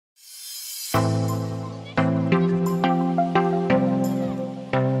Good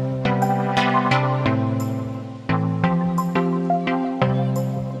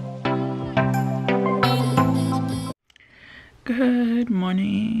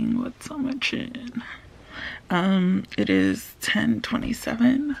morning. What's so much in? It is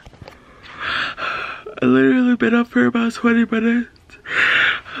 10:27. I literally been up for about 20 minutes.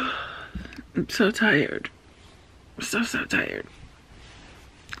 I'm so tired. So tired.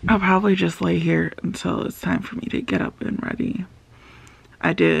 I'll probably just lay here until it's time for me to get up and ready.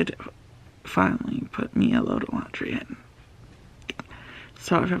 I did finally put me a load of laundry in.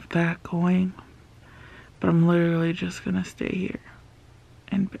 So I have that going. But I'm literally just gonna stay here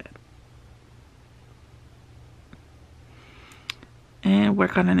in bed and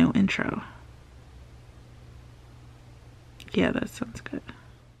work on a new intro. Yeah, that sounds good.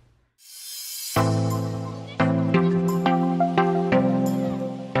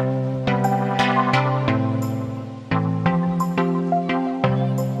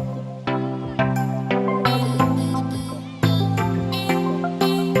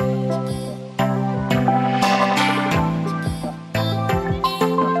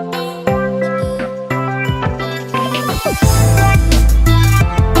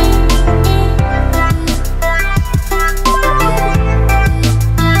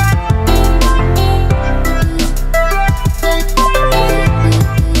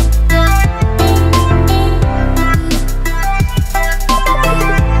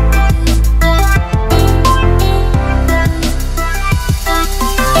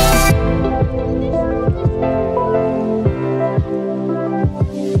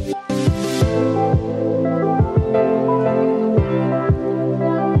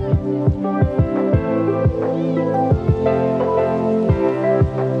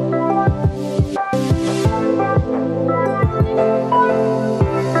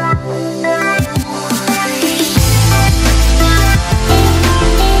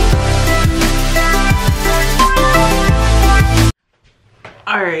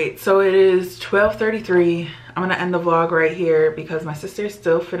 Alright, so it is 12:33. I'm gonna end the vlog right here because my sister is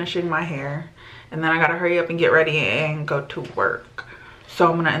still finishing my hair, and then I gotta hurry up and get ready and go to work. So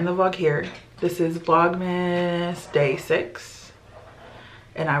I'm gonna end the vlog here. This is Vlogmas day 6,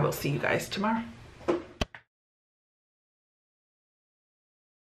 and I will see you guys tomorrow.